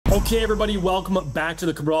Okay, everybody, welcome back to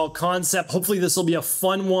the Cabral Concept. Hopefully this will be a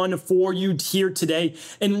fun one for you here today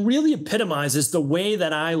and really epitomizes the way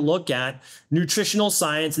that I look at nutritional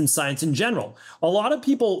science and science in general. A lot of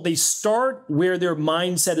people, they start where their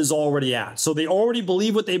mindset is already at. So they already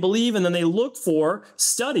believe what they believe, and then they look for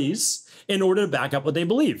studies in order to back up what they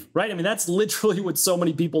believe, right? I mean, that's literally what so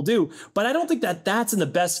many people do. But I don't think that that's in the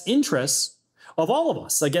best interest of all of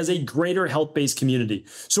us, like as a greater health-based community.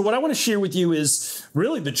 So what I want to share with you is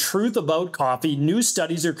really the truth about coffee. New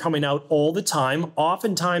studies are coming out all the time,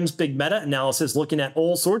 oftentimes big meta-analysis looking at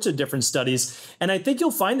all sorts of different studies. And I think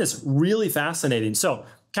you'll find this really fascinating. So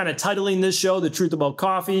kind of titling this show, The Truth About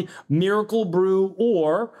Coffee, Miracle Brew,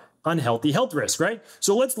 or Unhealthy Health Risk, right?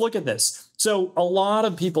 So let's look at this. So a lot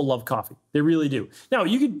of people love coffee. They really do. Now,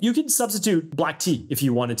 you could substitute black tea if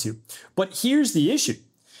you wanted to. But here's the issue.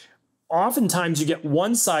 Oftentimes you get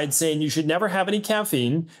one side saying you should never have any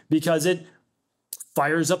caffeine because it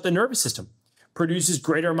fires up the nervous system, produces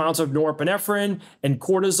greater amounts of norepinephrine and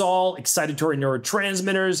cortisol, excitatory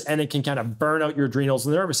neurotransmitters, and it can kind of burn out your adrenals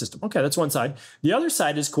and the nervous system. Okay, that's one side. The other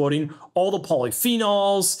side is quoting all the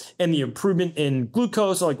polyphenols and the improvement in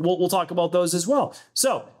glucose. Like we'll talk about those as well.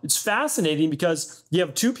 So it's fascinating because you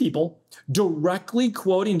have two people directly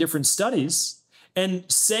quoting different studies and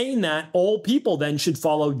saying that all people then should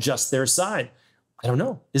follow just their side. I don't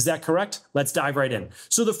know. Is that correct? Let's dive right in.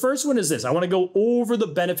 So the first one is this. I want to go over the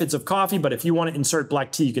benefits of coffee, but if you want to insert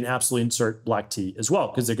black tea, you can absolutely insert black tea as well,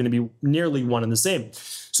 because they're going to be nearly one and the same.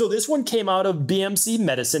 So this one came out of BMC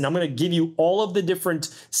Medicine. I'm going to give you all of the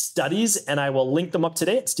different studies, and I will link them up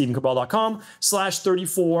today at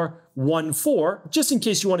stephencabral.com/3414, just in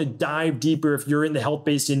case you want to dive deeper if you're in the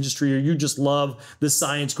health-based industry or you just love the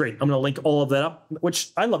science. Great. I'm going to link all of that up,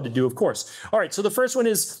 which I love to do, of course. All right. So the first one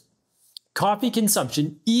is coffee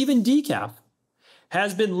consumption, even decaf,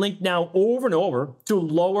 has been linked now over and over to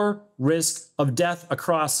lower risk of death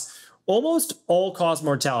across almost all-cause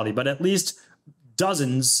mortality, but at least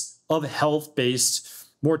dozens of health-based,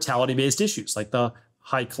 mortality-based issues like the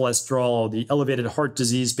high cholesterol, the elevated heart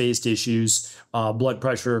disease-based issues, blood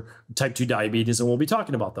pressure, type 2 diabetes, and we'll be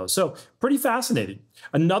talking about those. So pretty fascinating.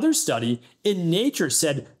 Another study in Nature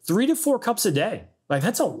said 3 to 4 cups a day. Like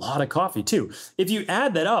that's a lot of coffee too. If you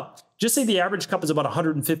add that up, just say the average cup is about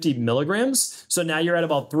 150 milligrams. So now you're at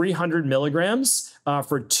about 300 milligrams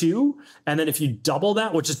for 2. And then if you double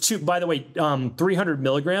that, which is 2, by the way, 300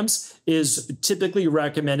 milligrams is typically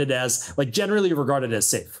recommended as, like generally regarded as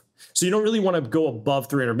safe. So you don't really want to go above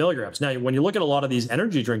 300 milligrams. Now, when you look at a lot of these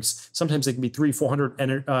energy drinks, sometimes they can be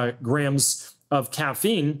 300-400 grams of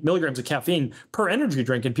caffeine, milligrams of caffeine per energy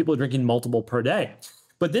drink, and people are drinking multiple per day.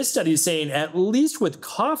 But this study is saying at least with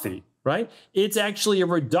coffee, right? It's actually a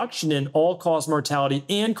reduction in all-cause mortality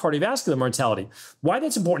and cardiovascular mortality. Why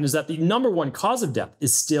that's important is that the #1 cause of death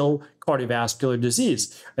is still cardiovascular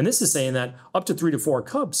disease. And this is saying that up to 3 to 4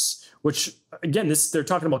 cups, which again, they're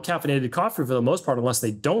talking about caffeinated coffee for the most part, unless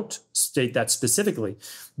they don't state that specifically,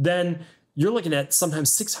 then you're looking at sometimes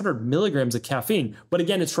 600 milligrams of caffeine. But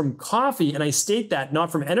again, it's from coffee, and I state that not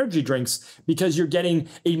from energy drinks because you're getting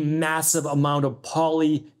a massive amount of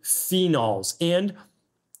polyphenols and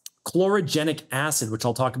chlorogenic acid, which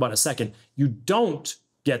I'll talk about in a second. You don't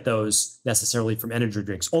get those necessarily from energy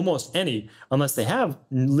drinks, almost any, unless they have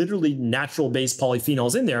literally natural-based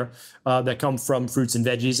polyphenols in there that come from fruits and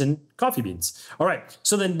veggies and coffee beans. All right,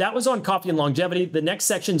 so then that was on coffee and longevity. The next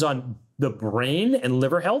section's on the brain and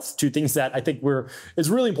liver health, two things that I think it's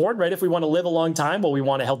really important, right? If we want to live a long time, well, we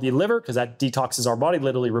want a healthy liver because that detoxes our body,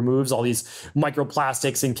 literally removes all these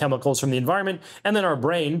microplastics and chemicals from the environment. And then our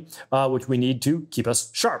brain, which we need to keep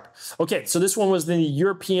us sharp. Okay, so this one was in the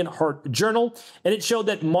European Heart Journal, and it showed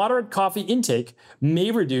that moderate coffee intake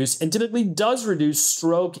may reduce and typically does reduce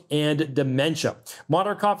stroke and dementia.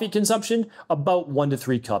 Moderate coffee consumption, about 1 to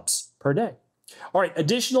 3 cups per day. All right,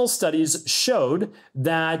 additional studies showed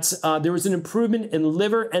that there was an improvement in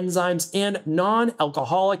liver enzymes and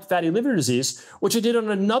non-alcoholic fatty liver disease, which I did on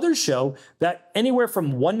another show, that anywhere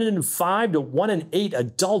from 1 in 5 to 1 in 8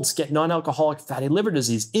 adults get non-alcoholic fatty liver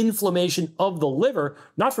disease, inflammation of the liver,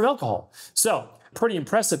 not from alcohol. So pretty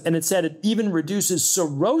impressive. And it said it even reduces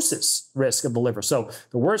cirrhosis risk of the liver. So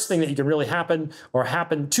the worst thing that you can really happen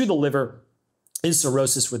to the liver is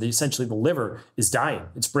cirrhosis, where essentially the liver is dying.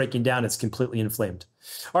 It's breaking down. It's completely inflamed.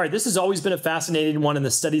 All right, this has always been a fascinating one, and the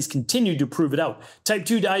studies continue to prove it out. Type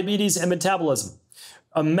 2 diabetes and metabolism.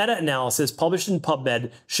 A meta-analysis published in PubMed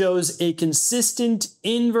shows a consistent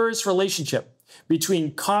inverse relationship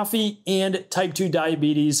between coffee and type 2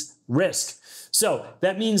 diabetes risk. So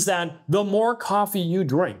that means that the more coffee you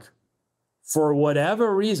drink, for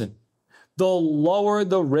whatever reason, the lower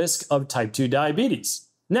the risk of type 2 diabetes.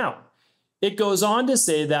 Now, it goes on to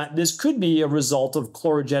say that this could be a result of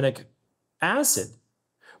chlorogenic acid,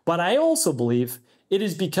 but I also believe it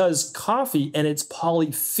is because coffee and its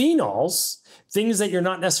polyphenols, things that you're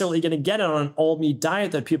not necessarily going to get on an all-meat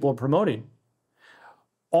diet that people are promoting,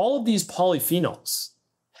 all of these polyphenols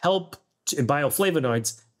help, and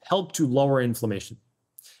bioflavonoids, help to lower inflammation.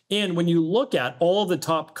 And when you look at all of the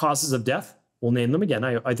top causes of death, we'll name them again.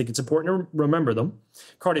 I think it's important to remember them.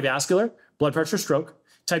 Cardiovascular, blood pressure, stroke,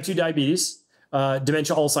 type 2 diabetes,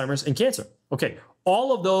 dementia, Alzheimer's, and cancer. Okay,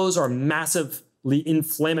 all of those are massively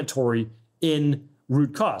inflammatory in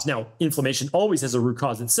root cause. Now, inflammation always has a root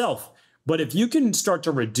cause itself, but if you can start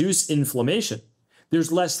to reduce inflammation,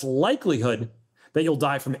 there's less likelihood that you'll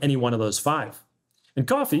die from any one of those 5. And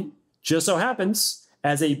coffee just so happens,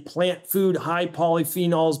 as a plant food, high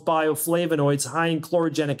polyphenols, bioflavonoids, high in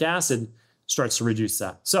chlorogenic acid, starts to reduce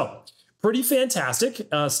that. So pretty fantastic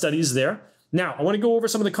studies there. Now, I want to go over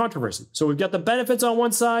some of the controversy. So we've got the benefits on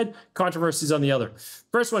one side, controversies on the other.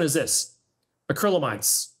 First one is this: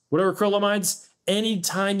 acrylamides. What are acrylamides?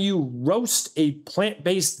 Anytime you roast a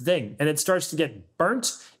plant-based thing and it starts to get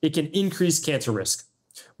burnt, it can increase cancer risk.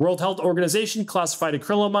 World Health Organization classified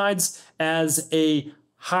acrylamides as a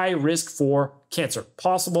high risk for cancer,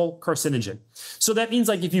 possible carcinogen. So that means,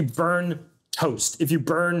 like, if you burn toast, if you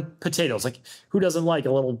burn potatoes, like, who doesn't like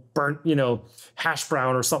a little burnt, hash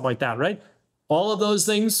brown or something like that, right? All of those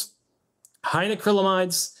things, high in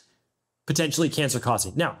acrylamides, potentially cancer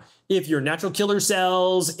causing. Now, if your natural killer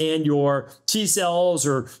cells and your T cells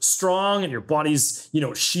are strong and your body's,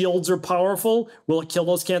 shields are powerful, will it kill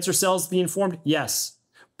those cancer cells being formed? Yes.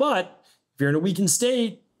 But if you're in a weakened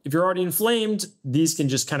state, if you're already inflamed, these can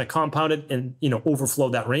just kind of compound it and, overflow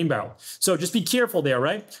that rain barrel. So just be careful there,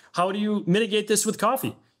 right? How do you mitigate this with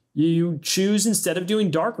coffee? You choose, instead of doing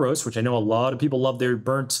dark roast, which I know a lot of people love their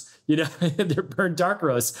burnt, their burnt dark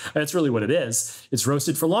roast. That's really what it is. It's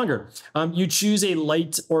roasted for longer. You choose a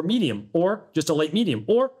light or medium, or just a light medium,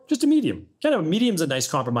 or just a medium. Kind of a medium's a nice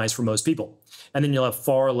compromise for most people. And then you'll have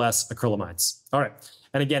far less acrylamides. All right.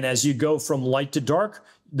 And again, as you go from light to dark,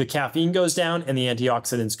 the caffeine goes down and the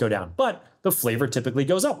antioxidants go down, but the flavor typically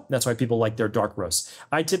goes up. That's why people like their dark roasts.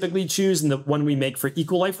 I typically choose, and the one we make for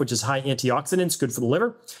Equilife, which is high antioxidants, good for the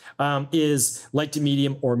liver, is light to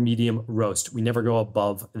medium or medium roast. We never go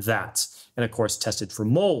above that. And of course, tested for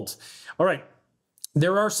mold. All right.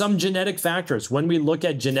 There are some genetic factors. When we look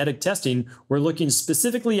at genetic testing, we're looking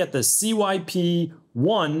specifically at the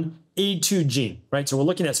CYP1A2 gene, right? So we're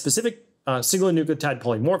looking at specific single nucleotide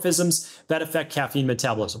polymorphisms that affect caffeine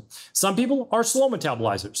metabolism. Some people are slow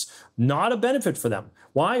metabolizers, not a benefit for them.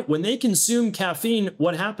 Why? When they consume caffeine,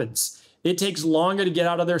 what happens? It takes longer to get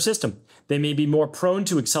out of their system. They may be more prone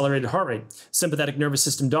to accelerated heart rate, sympathetic nervous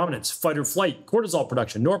system dominance, fight or flight, cortisol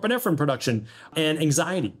production, norepinephrine production, and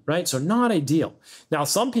anxiety, right? So not ideal. Now,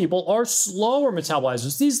 some people are slower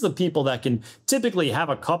metabolizers. These are the people that can typically have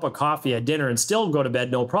a cup of coffee at dinner and still go to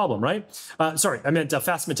bed, no problem, right? Sorry, I meant a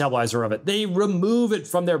fast metabolizer of it. They remove it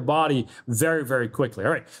from their body very, very quickly.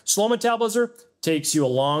 All right, slow metabolizer takes you a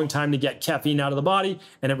long time to get caffeine out of the body,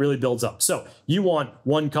 and it really builds up. So you want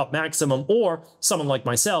 1 cup maximum, or someone like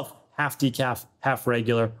myself, half decaf, half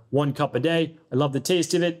regular, 1 cup a day. I love the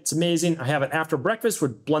taste of it. It's amazing. I have it after breakfast,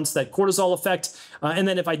 which blunts that cortisol effect. And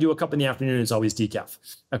then if I do a cup in the afternoon, it's always decaf.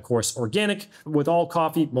 Of course, organic with all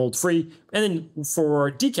coffee, mold-free. And then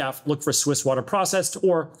for decaf, look for Swiss water processed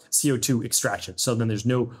or CO2 extraction. So then there's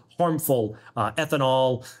no harmful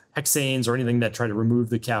ethanol, hexanes, or anything that try to remove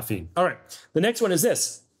the caffeine. All right, the next one is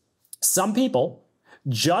this. Some people,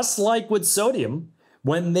 just like with sodium,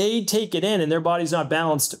 when they take it in and their body's not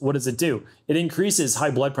balanced, what does it do? It increases high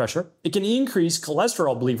blood pressure. It can increase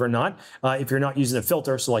cholesterol, believe it or not, if you're not using a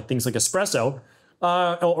filter, so like things like espresso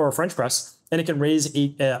or a French press, and it can raise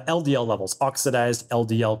LDL levels, oxidized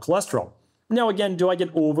LDL cholesterol. Now, again, do I get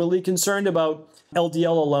overly concerned about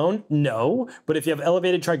LDL alone? No, but if you have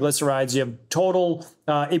elevated triglycerides, you have total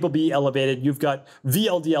ApoB elevated, you've got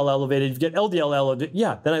VLDL elevated, you've got LDL elevated,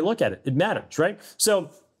 yeah, then I look at it. It matters, right? So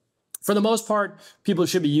for the most part, people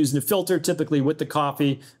should be using a filter, typically with the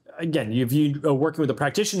coffee. Again, if you are working with a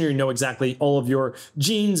practitioner, you know exactly all of your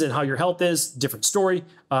genes and how your health is, different story.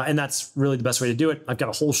 And that's really the best way to do it. I've got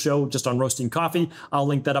a whole show just on roasting coffee. I'll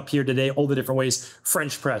link that up here today, all the different ways,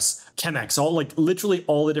 French press, Chemex, literally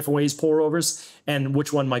all the different ways, pour overs, and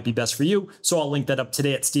which one might be best for you. So I'll link that up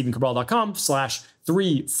today at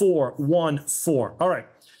stephencabral.com/3414. All right.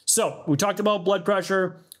 So we talked about blood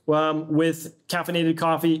pressure. With caffeinated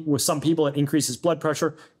coffee, with some people, it increases blood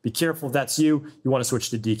pressure. Be careful if that's you. You want to switch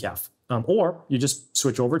to decaf. Or you just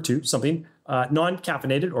switch over to something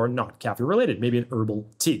non-caffeinated or not caffeine related, maybe an herbal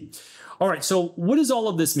tea. All right, so what does all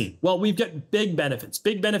of this mean? Well, we've got big benefits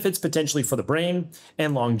potentially for the brain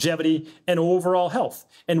and longevity and overall health.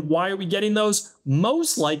 And why are we getting those?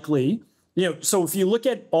 Most likely, so if you look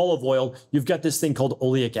at olive oil, you've got this thing called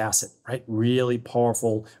oleic acid, right? Really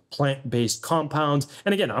powerful plant-based compounds.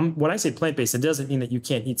 And again, when I say plant-based, it doesn't mean that you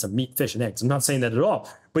can't eat some meat, fish, and eggs. I'm not saying that at all.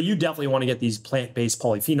 But you definitely want to get these plant-based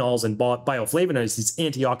polyphenols and bioflavonoids, these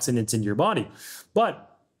antioxidants in your body. But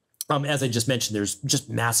as I just mentioned, there's just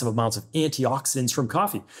massive amounts of antioxidants from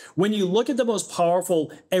coffee. When you look at the most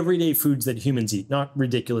powerful everyday foods that humans eat, not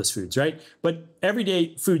ridiculous foods, right? But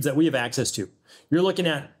everyday foods that we have access to, you're looking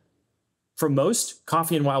at, for most,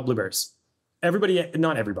 coffee and wild blueberries.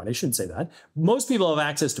 Not everybody, I shouldn't say that. Most people have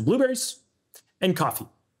access to blueberries and coffee.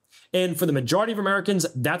 And for the majority of Americans,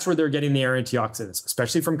 that's where they're getting their antioxidants,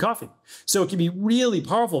 especially from coffee. So it can be really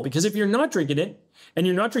powerful because if you're not drinking it and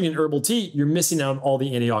you're not drinking herbal tea, you're missing out on all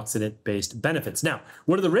the antioxidant-based benefits. Now,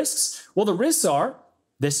 what are the risks? Well, the risks are,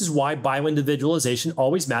 this is why bioindividualization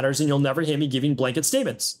always matters, and you'll never hear me giving blanket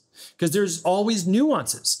statements because there's always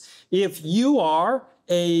nuances. If you are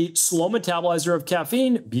a slow metabolizer of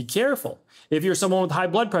caffeine, be careful. If you're someone with high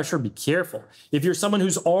blood pressure, be careful. If you're someone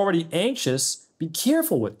who's already anxious, be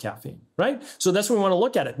careful with caffeine, right? So that's what we want to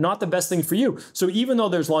look at it, not the best thing for you. So even though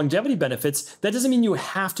there's longevity benefits, that doesn't mean you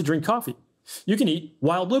have to drink coffee. You can eat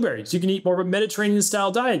wild blueberries. You can eat more of a Mediterranean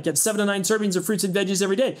style diet, get 7 to 9 servings of fruits and veggies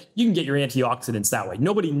every day. You can get your antioxidants that way.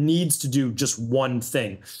 Nobody needs to do just one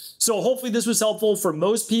thing. So hopefully this was helpful for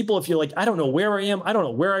most people. If you're like, I don't know where I am, I don't know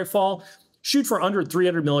where I fall, shoot for under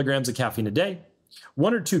 300 milligrams of caffeine a day.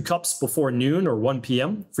 1 or 2 cups before noon or 1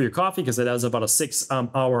 p.m. for your coffee because it has about a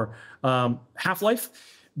 6-hour half-life.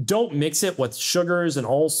 Don't mix it with sugars and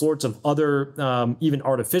all sorts of other even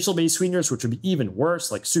artificial-based sweeteners, which would be even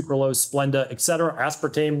worse, like sucralose, Splenda, etc.,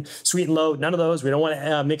 aspartame, sweet and low. None of those. We don't want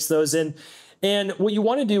to mix those in. And what you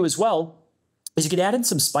want to do as well is you could add in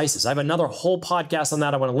some spices. I have another whole podcast on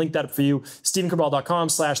that. I want to link that up for you.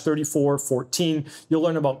 StephenCabral.com/3414. You'll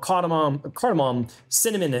learn about cardamom,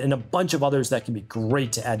 cinnamon, and a bunch of others that can be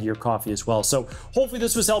great to add to your coffee as well. So hopefully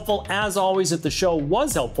this was helpful. As always, if the show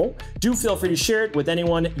was helpful, do feel free to share it with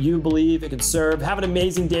anyone you believe it can serve. Have an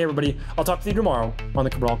amazing day, everybody. I'll talk to you tomorrow on the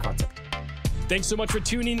Cabral Concept. Thanks so much for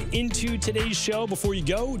tuning into today's show. Before you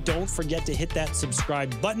go, don't forget to hit that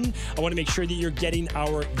subscribe button. I want to make sure that you're getting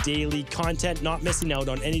our daily content, not missing out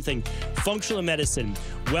on anything. Functional medicine,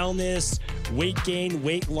 wellness, weight gain,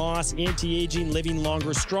 weight loss, anti-aging, living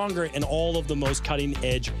longer, stronger, and all of the most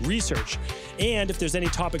cutting-edge research. And if there's any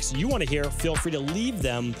topics you want to hear, feel free to leave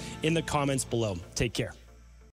them in the comments below. Take care.